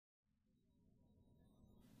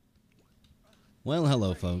Well,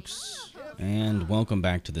 hello folks, and welcome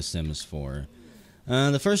back to The Sims 4.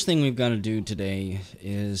 The first thing we've got to do today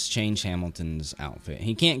is change Hamilton's outfit.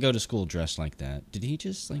 He can't go to school dressed like that. Did he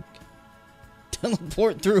just, like,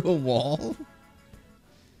 teleport through a wall?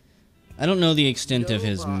 I don't know the extent of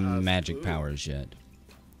his magic powers yet.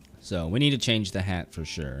 So, we need to change the hat for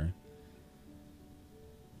sure.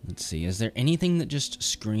 Let's see, is there anything that just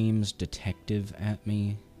screams detective at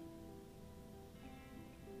me?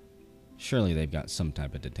 Surely they've got some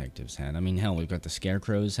type of detective's hat. I mean, hell, we've got the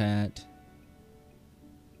Scarecrow's hat.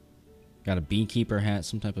 Got a beekeeper hat,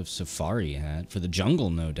 some type of safari hat. For the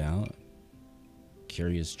jungle, no doubt.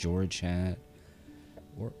 Curious George hat.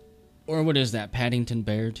 Or what is that, Paddington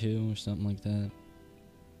Bear, too, or something like that.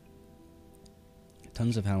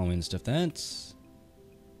 Tons of Halloween stuff. That's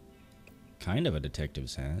kind of a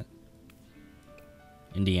detective's hat.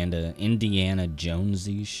 Indiana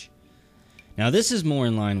Jones-ish. Now this is more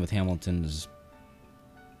in line with Hamilton's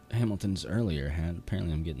earlier hat.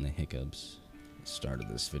 Apparently I'm getting the hiccups at the start of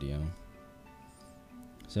this video.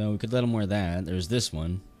 So we could let him wear that. There's this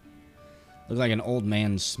one. Looks like an old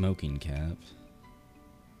man's smoking cap.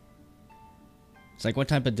 It's like, what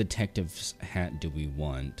type of detective's hat do we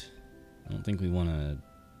want? I don't think we want a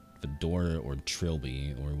fedora or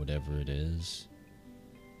trilby or whatever it is.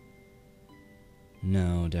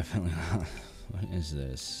 No, definitely not. What is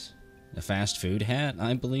this? A fast food hat,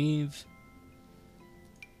 I believe.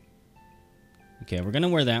 Okay, we're gonna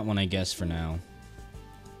wear that one, I guess, for now.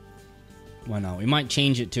 Why not? We might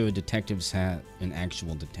change it to a detective's hat, an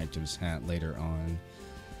actual detective's hat later on.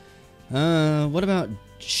 What about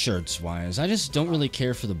shirts-wise? I just don't really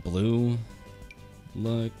care for the blue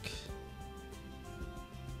look.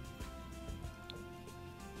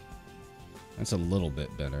 That's a little bit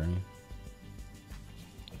better.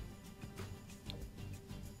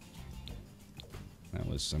 That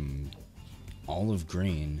was some olive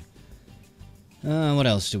green. What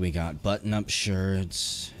else do we got? Button-up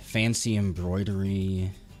shirts, fancy embroidery,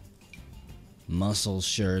 muscle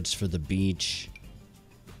shirts for the beach,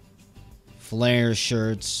 flare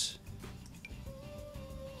shirts,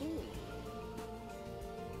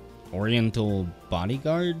 Oriental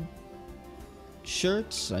bodyguard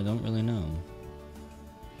shirts? I don't really know.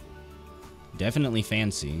 Definitely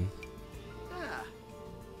fancy.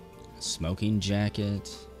 Smoking jacket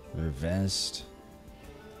or vest?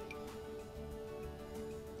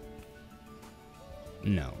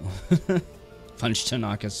 No. Punch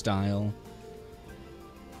Tanaka style.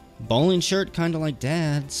 Bowling shirt, kind of like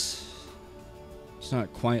Dad's. It's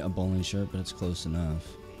not quite a bowling shirt, but it's close enough.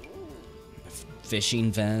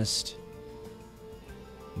 Fishing vest.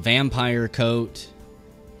 Vampire coat.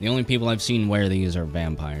 The only people I've seen wear these are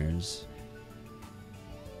vampires.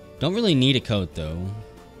 Don't really need a coat, though.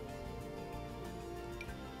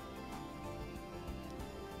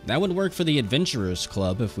 That would work for the Adventurers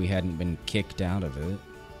Club if we hadn't been kicked out of it.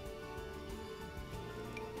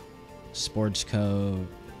 Sports coat.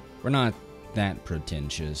 We're not that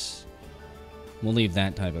pretentious. We'll leave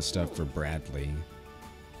that type of stuff for Bradley.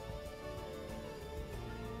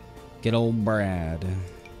 Good old Brad.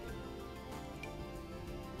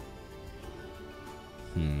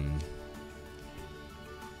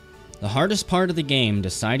 The hardest part of the game,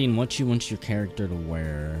 deciding what you want your character to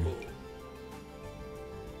wear.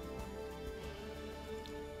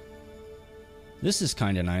 This is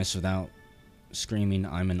kind of nice without screaming,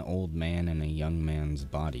 I'm an old man in a young man's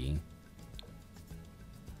body.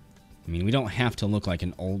 I mean, we don't have to look like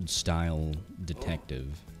an old-style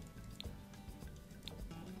detective.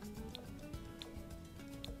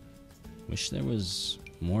 Wish there was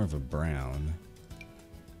more of a brown.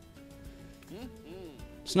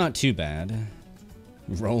 It's not too bad.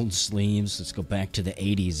 Rolled sleeves. Let's go back to the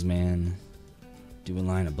 80s, man. Do a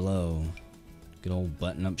line of blow. Good old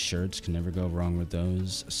button-up shirts, can never go wrong with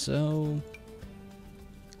those. So,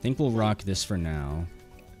 I think we'll rock this for now.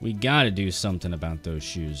 We gotta do something about those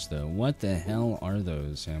shoes, though. What the hell are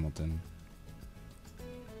those, Hamilton?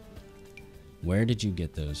 Where did you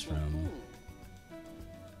get those from?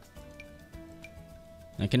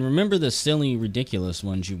 I can remember the silly, ridiculous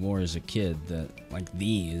ones you wore as a kid, that, like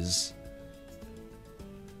these.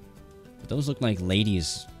 But those look like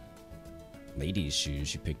ladies'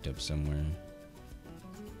 shoes you picked up somewhere.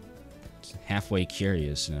 Halfway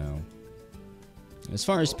curious now. As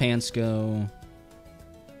far as pants go,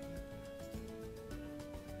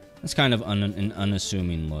 that's kind of an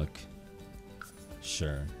unassuming look.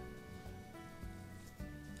 Sure.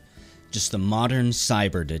 Just the modern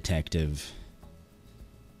cyber detective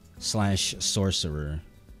 / sorcerer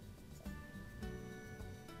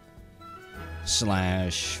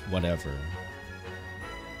 / whatever.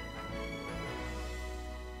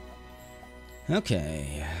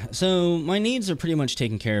 Okay, so my needs are pretty much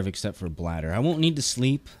taken care of except for bladder. I won't need to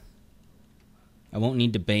sleep. I won't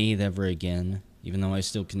need to bathe ever again, even though I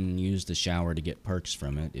still can use the shower to get perks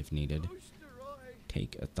from it if needed.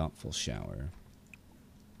 Take a thoughtful shower.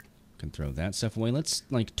 Can throw that stuff away. Let's,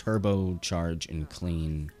 like, turbocharge and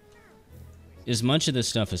clean as much of this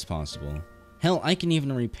stuff as possible. Hell, I can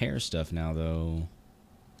even repair stuff now, though.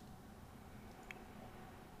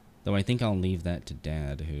 Though I think I'll leave that to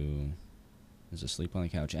Dad, who is asleep on the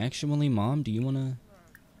couch. Actually, Mom, do you wanna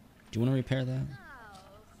repair that?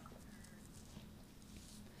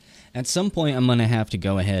 At some point, I'm gonna have to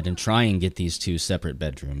go ahead and try and get these 2 separate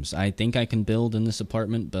bedrooms. I think I can build in this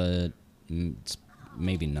apartment, but it's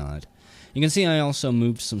maybe not. You can see I also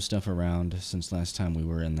moved some stuff around since last time we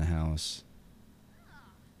were in the house.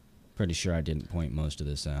 Pretty sure I didn't point most of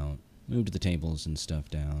this out. Moved the tables and stuff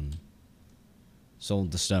down.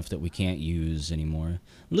 Sold the stuff that we can't use anymore.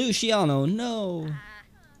 Luciano, no!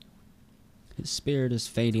 His spirit is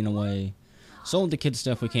fading away. Sold the kid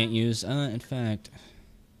stuff we can't use. In fact, I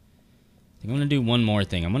think I'm going to do one more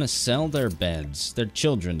thing. I'm going to sell their beds. Their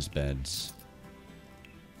children's beds.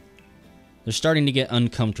 They're starting to get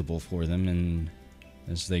uncomfortable for them and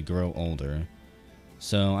as they grow older.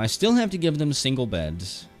 So I still have to give them single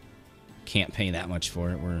beds. Can't pay that much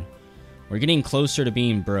for it. We're getting closer to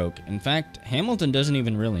being broke. In fact, Hamilton doesn't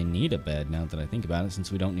even really need a bed now that I think about it, since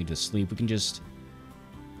we don't need to sleep. We can just...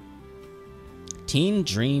 Teen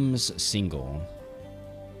Dreams single.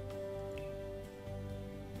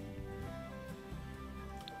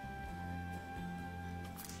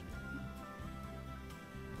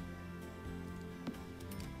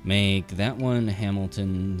 Make that one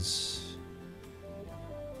Hamilton's.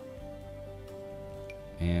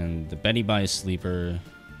 And the Betty Bye sleeper.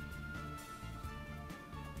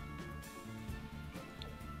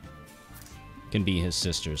 Can be his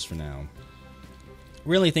sisters for now.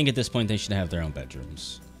 Really think at this point they should have their own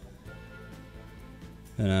bedrooms.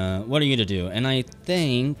 What are you to do? And I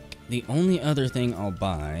think the only other thing I'll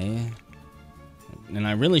buy, and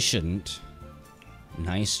I really shouldn't,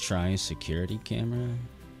 nice try security camera.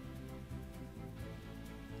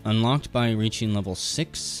 Unlocked by reaching level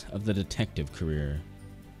 6 of the detective career.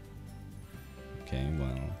 Okay,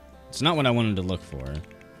 well, it's not what I wanted to look for.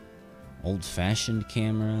 Old-fashioned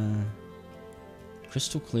camera.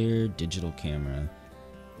 Crystal clear digital camera.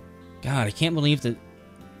 God, I can't believe that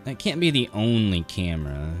can't be the only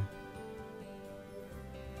camera.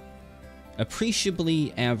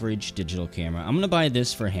 Appreciably average digital camera. I'm gonna buy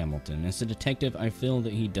this for Hamilton. As a detective, I feel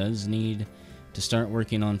that he does need to start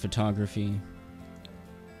working on photography.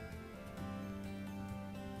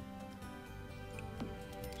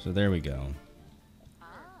 So there we go.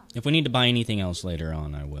 If we need to buy anything else later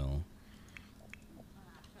on, I will.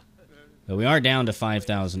 But we are down to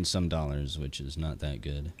 5,000 some dollars, which is not that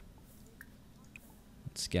good.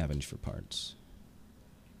 Let's scavenge for parts.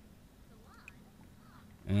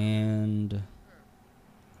 And...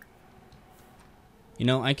 you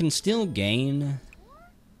know, I can still gain...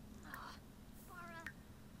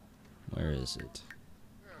 where is it?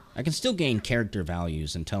 I can still gain character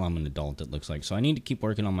values until I'm an adult, it looks like. So I need to keep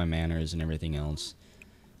working on my manners and everything else.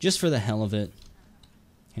 Just for the hell of it.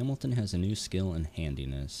 Hamilton has a new skill in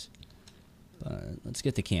handiness. But let's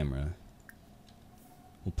get the camera.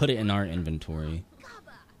 We'll put it in our inventory.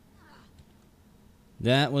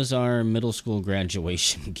 That was our middle school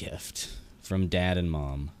graduation gift from Dad and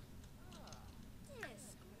Mom.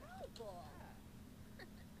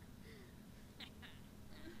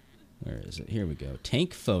 Where is it? Here we go.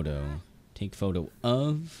 Take photo. Take photo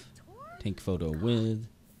of. Take photo with.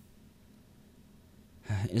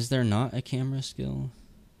 Is there not a camera skill?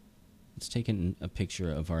 Let's take a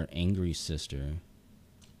picture of our angry sister.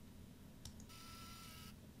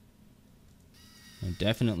 I'll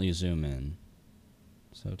definitely zoom in.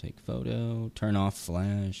 So take photo, turn off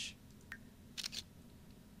flash.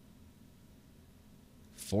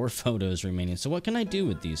 4 photos remaining. So what can I do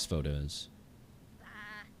with these photos?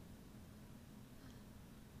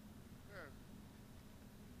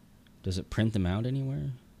 Does it print them out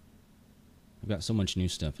anywhere? I've got so much new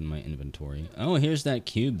stuff in my inventory. Oh, here's that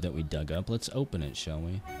cube that we dug up. Let's open it, shall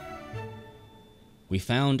we? We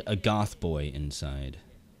found a goth boy inside.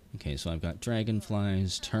 Okay, so I've got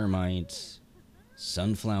dragonflies, termites,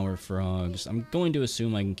 sunflower frogs. I'm going to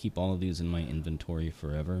assume I can keep all of these in my inventory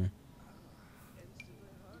forever.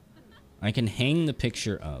 I can hang the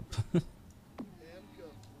picture up.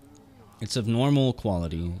 It's of normal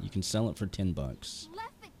quality. You can sell it for $10.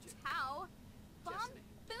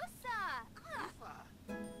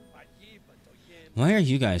 Why are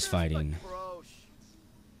you guys fighting?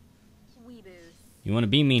 You want to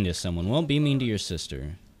be mean to someone? Well, be mean to your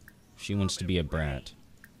sister. She wants to be a brat.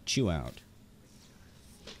 Chew out.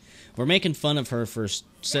 We're making fun of her for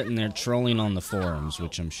sitting there trolling on the forums,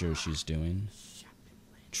 which I'm sure she's doing.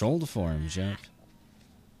 Troll the forums, yep.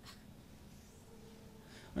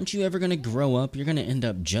 Aren't you ever going to grow up? You're going to end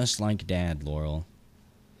up just like Dad, Laurel.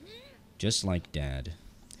 Just like Dad.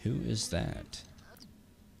 Who is that?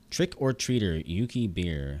 Trick or Treater, Yuki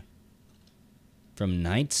Beer. From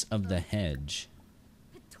Knights of the Hedge.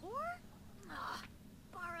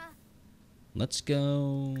 Let's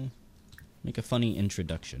go make a funny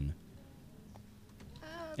introduction.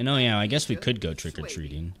 And oh yeah, I guess we could go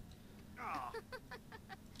trick-or-treating.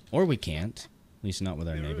 Or we can't. At least not with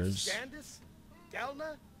our neighbors.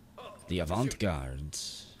 The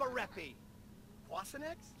avant-gardes.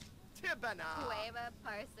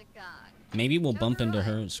 Maybe we'll bump into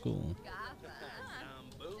her at school.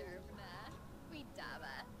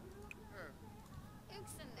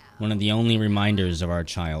 One of the only reminders of our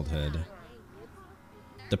childhood.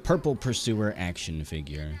 The Purple Pursuer action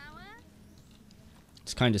figure.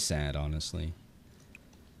 It's kind of sad, honestly.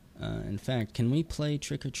 In fact, can we play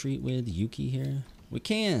Trick or Treat with Yuki here? We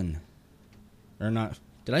can! Or not.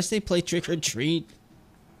 Did I say play Trick or Treat?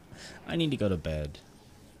 I need to go to bed.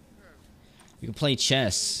 We can play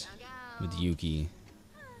chess with Yuki.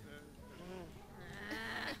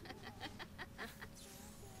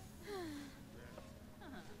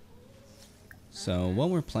 So, while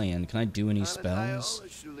we're playing, can I do any spells?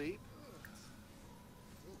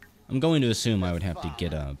 I'm going to assume I would have to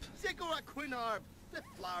get up.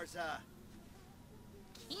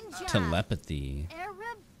 Telepathy.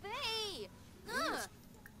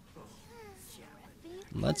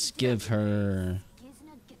 Let's give her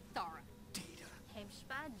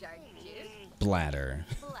bladder.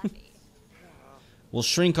 We'll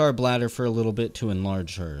shrink our bladder for a little bit to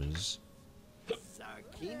enlarge hers.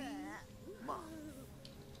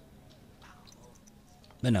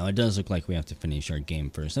 But no, it does look like we have to finish our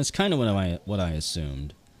game first. That's kind of what I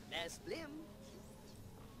assumed.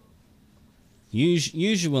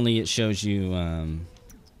 Usually it shows you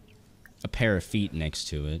a pair of feet next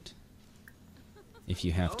to it. If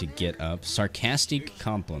you have to get up. Sarcastic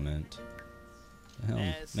compliment.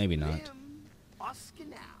 Hell, maybe not.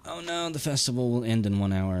 Oh no, the festival will end in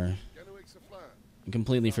 1 hour. I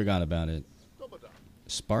completely forgot about it.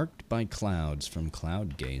 Sparked by clouds from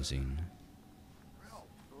cloud gazing.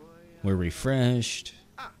 We're refreshed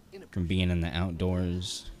from being in the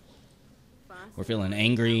outdoors. We're feeling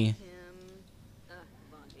angry.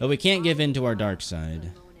 But we can't give in to our dark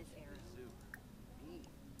side.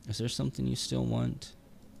 Is there something you still want?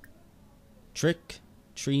 Trick?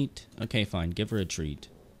 Treat? Okay, fine. Give her a treat.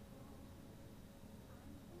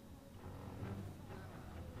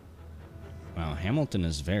 Wow, Hamilton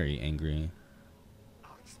is very angry.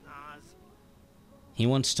 He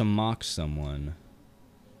wants to mock someone.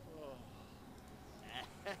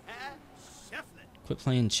 Quit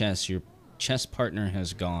playing chess. Your chess partner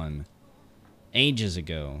has gone. Ages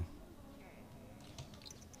ago.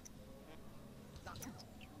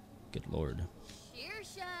 Good lord.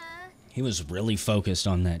 He was really focused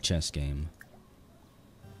on that chess game.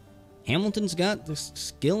 Hamilton's got the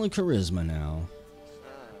skill and charisma now.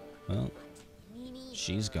 Well,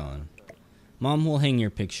 she's gone. Mom, we'll hang your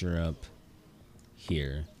picture up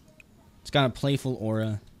here. It's got a playful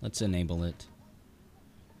aura. Let's enable it.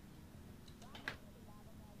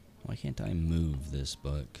 Why can't I move this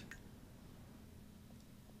book?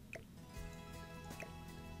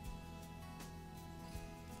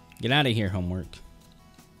 Get out of here, homework.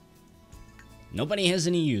 Nobody has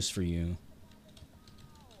any use for you.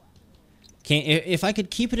 If I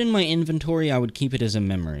could keep it in my inventory, I would keep it as a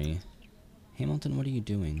memory. Hamilton, what are you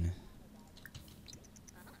doing?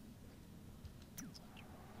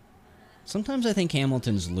 Sometimes I think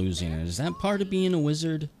Hamilton's losing it. Is that part of being a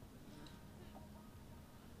wizard?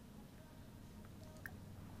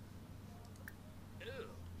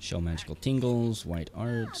 Show magical tingles, white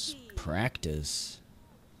arts, practice.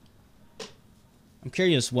 I'm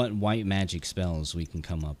curious what white magic spells we can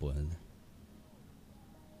come up with.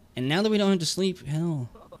 And now that we don't have to sleep, hell,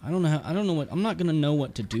 I don't know what, I'm not gonna know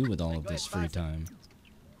what to do with all of this free time.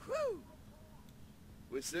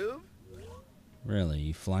 Really,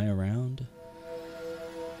 you fly around?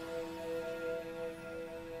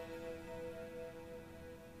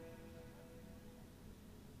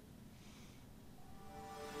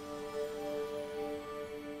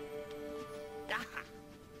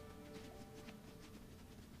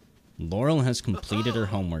 Laurel has completed her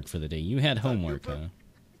homework for the day. You had homework, huh?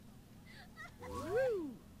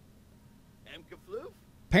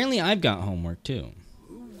 Apparently I've got homework, too.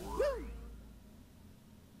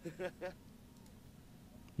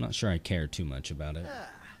 Not sure I care too much about it.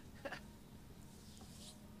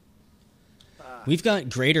 We've got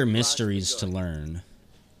greater mysteries to learn.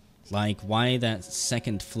 Like why that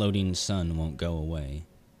second floating sun won't go away.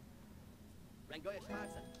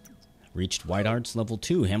 Reached White Arts level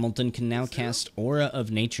 2. Hamilton can now cast Aura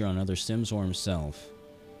of Nature on other Sims or himself.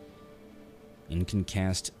 And can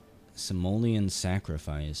cast Simoleon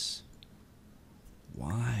Sacrifice.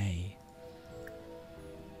 Why?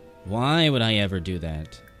 Why would I ever do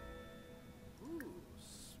that?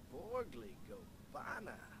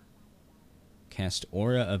 Cast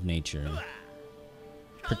Aura of Nature.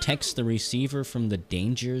 Protects the receiver from the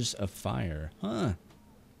dangers of fire. Huh.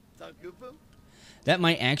 That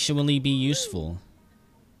might actually be useful.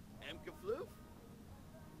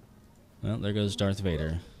 Well, there goes Darth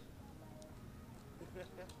Vader.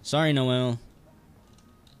 Sorry, Noel.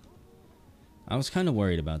 I was kind of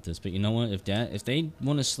worried about this, but you know what? If they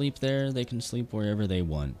want to sleep there, they can sleep wherever they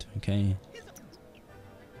want, okay?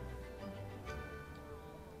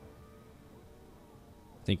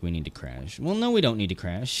 I think we need to crash. Well, no, we don't need to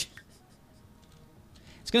crash.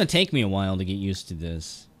 It's gonna take me a while to get used to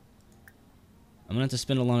this. I'm gonna have to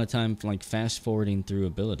spend a lot of time like fast forwarding through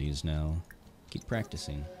abilities now. Keep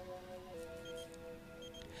practicing.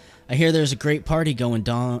 I hear there's a great party going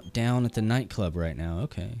down at the nightclub right now.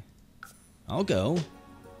 Okay. I'll go.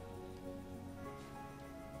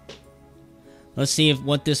 Let's see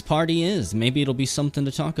what this party is. Maybe it'll be something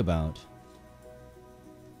to talk about.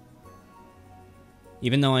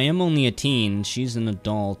 Even though I am only a teen, she's an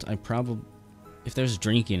adult. I probably... If there's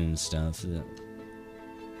drinking and stuff...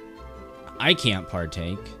 I can't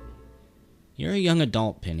partake. You're a young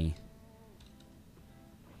adult, Penny.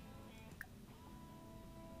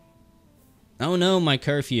 Oh no, my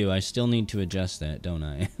curfew. I still need to adjust that, don't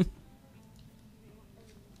I?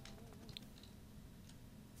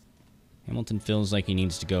 Hamilton feels like he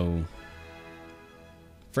needs to go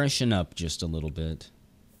freshen up just a little bit.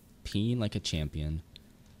 Pee like a champion.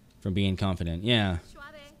 From being confident. Yeah.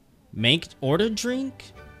 Order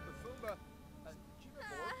drink?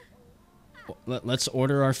 Let's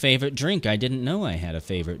order our favorite drink. I didn't know I had a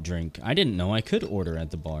favorite drink. I didn't know I could order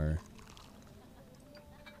at the bar.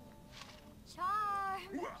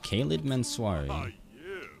 Khalid Mansouri.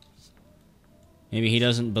 Maybe he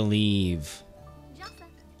doesn't believe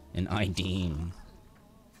in IDing.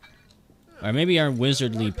 Or maybe our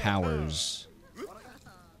wizardly powers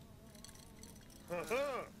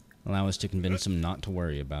allow us to convince him not to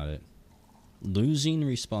worry about it. Losing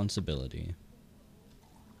responsibility.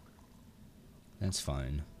 That's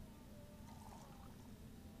fine.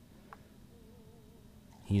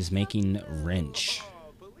 He's making wrench.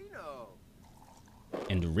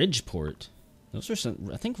 And Ridgeport. Those are some...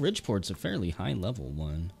 I think Ridgeport's a fairly high level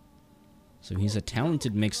one. So he's a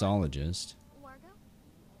talented mixologist.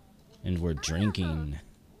 And we're drinking.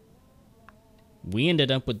 We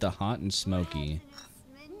ended up with the hot and smoky.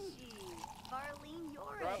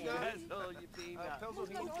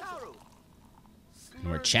 And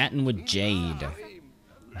we're chatting with Jade.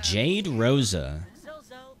 Jade Rosa.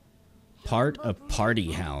 Part of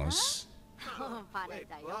Party House.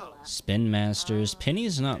 Spin Masters.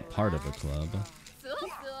 Penny's not part of a club.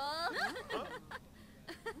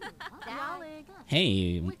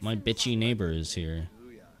 Hey, my bitchy neighbor is here.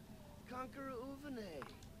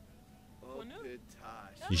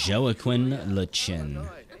 Joaquin Lechin.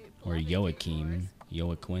 Or Joaquin.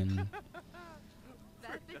 Joaquin.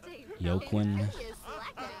 Joaquin.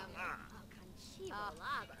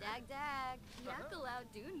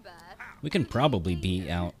 We can probably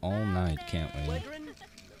be out all night, can't we?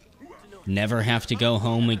 Never have to go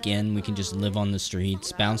home again. We can just live on the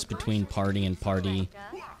streets, bounce between party and party,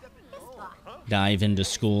 dive into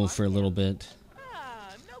school for a little bit.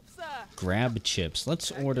 Grab chips.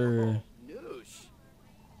 Let's order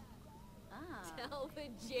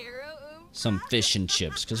some fish and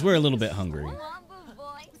chips, because we're a little bit hungry.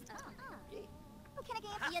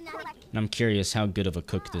 And I'm curious how good of a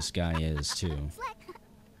cook this guy is, too.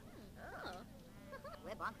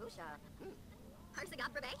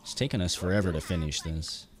 It's taken us forever to finish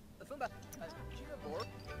this.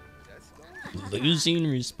 Losing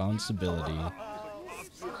responsibility.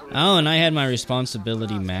 Oh, and I had my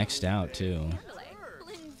responsibility maxed out, too.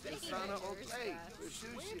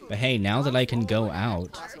 But hey, now that I can go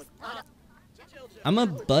out... I'm a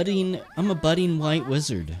budding white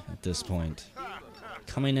wizard at this point.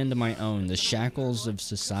 Coming into my own, the shackles of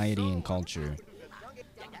society and culture.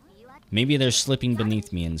 Maybe they're slipping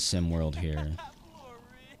beneath me in SimWorld here.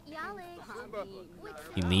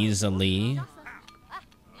 Eliza Lee.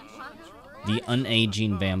 The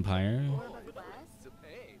unaging vampire.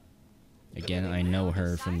 Again, I know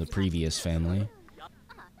her from the previous family.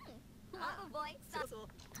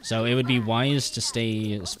 So it would be wise to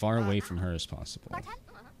stay as far away from her as possible.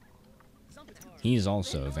 He's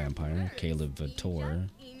also a vampire, Caleb Vitor.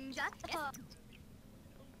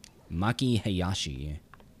 Maki Hayashi.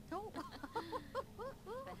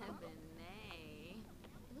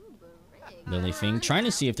 Lily Fing. Trying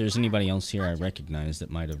to see if there's anybody else here I recognize that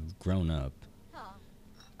might have grown up.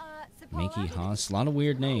 Miki Haas. A lot of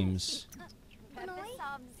weird names.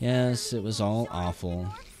 Yes, it was all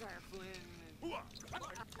awful.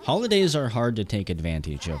 Holidays are hard to take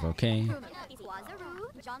advantage of, okay?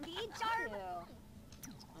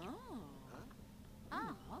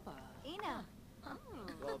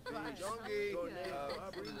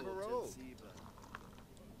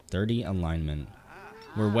 $30 alignment.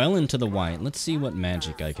 We're well into the white. Let's see what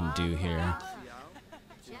magic I can do here.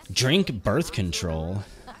 Drink birth control.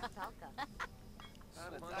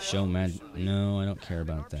 Show no, I don't care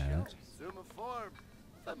about that.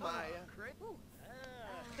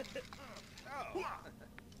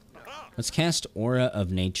 Let's cast Aura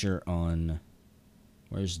of Nature on...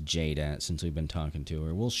 Where's Jade at, since we've been talking to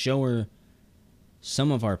her? We'll show her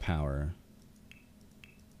some of our power.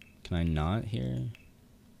 Can I not here?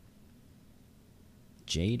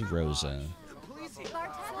 Jade Rosa.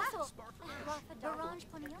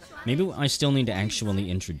 Maybe I still need to actually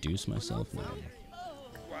introduce myself now.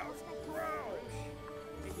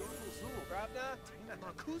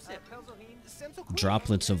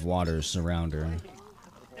 Droplets of water surround her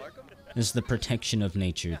as the protection of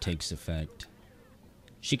nature takes effect.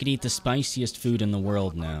 She could eat the spiciest food in the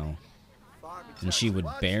world now, and she would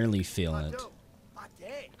barely feel it.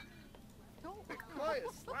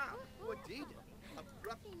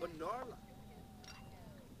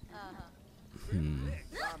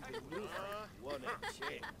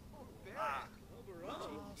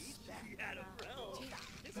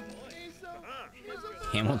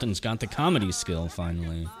 Hamilton's got the comedy skill,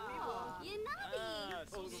 finally.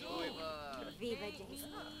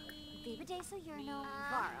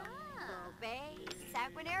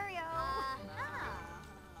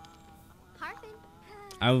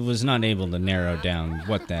 I was not able to narrow down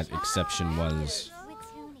what that exception was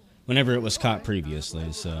whenever it was caught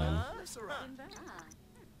previously, so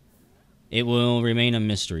it will remain a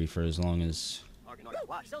mystery for as long as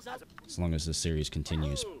the series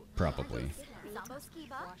continues, probably.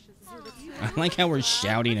 I like how we're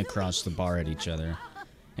shouting across the bar at each other.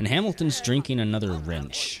 And Hamilton's drinking another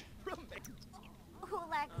wrench.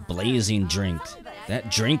 Blazing drink. That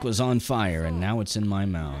drink was on fire, and now it's in my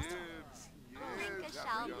mouth.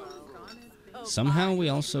 Somehow we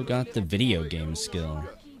also got the video game skill.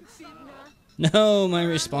 No, my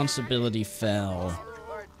responsibility fell.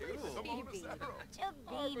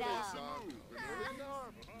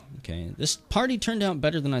 Okay, this party turned out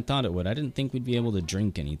better than I thought it would. I didn't think we'd be able to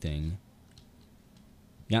drink anything.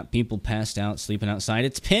 Got people passed out, sleeping outside.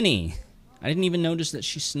 It's Penny! I didn't even notice that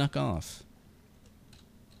she snuck off.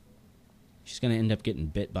 She's gonna end up getting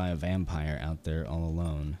bit by a vampire out there all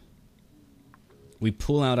alone. We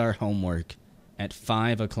pull out our homework at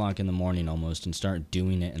 5 o'clock in the morning almost and start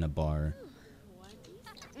doing it in a bar.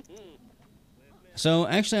 So,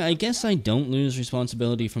 actually, I guess I don't lose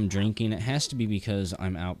responsibility from drinking. It has to be because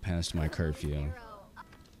I'm out past my curfew.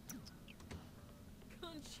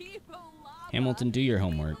 Hamilton, do your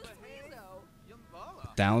homework.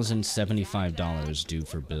 $1,075 due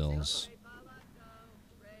for bills.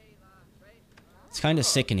 It's kind of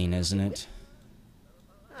sickening, isn't it?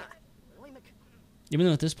 Even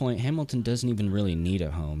though at this point, Hamilton doesn't even really need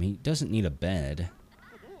a home. He doesn't need a bed.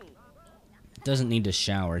 Doesn't need to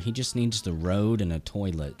shower. He just needs the road and a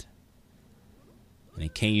toilet. And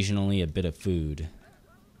occasionally a bit of food.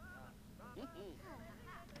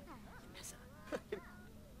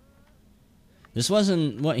 This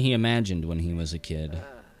wasn't what he imagined when he was a kid.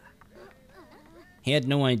 He had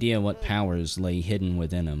no idea what powers lay hidden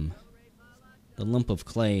within him. The lump of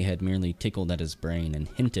clay had merely tickled at his brain and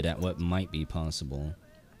hinted at what might be possible.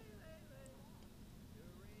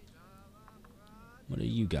 What do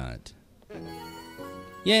you got?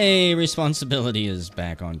 Yay! Responsibility is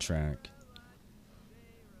back on track.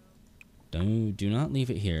 Do not leave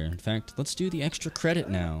it here. In fact, let's do the extra credit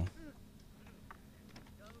now.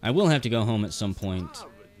 I will have to go home at some point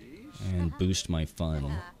and boost my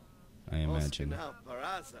fun, I imagine.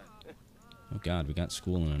 Oh god, we got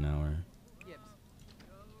school in an hour.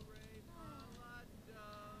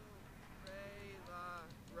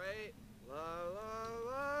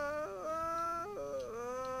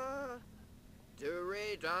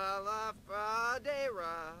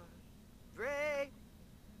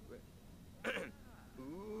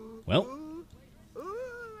 Well,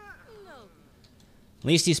 At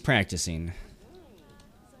least he's practicing.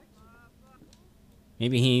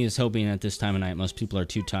 Maybe he is hoping at this time of night most people are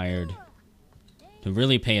too tired to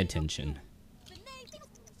really pay attention.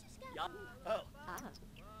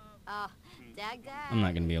 I'm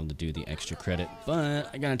not going to be able to do the extra credit, but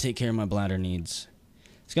I got to take care of my bladder needs.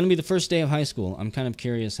 It's going to be the first day of high school. I'm kind of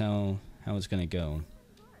curious how it's going to go.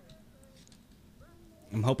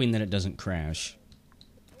 I'm hoping that it doesn't crash.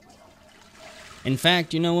 In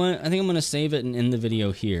fact, you know what? I think I'm going to save it and end the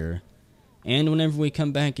video here. And whenever we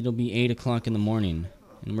come back, it'll be 8 o'clock in the morning.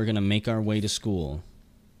 And we're going to make our way to school.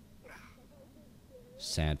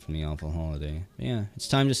 Sad from the awful holiday. But yeah, it's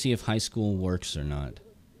time to see if high school works or not.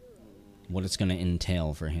 What it's going to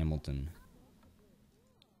entail for Hamilton.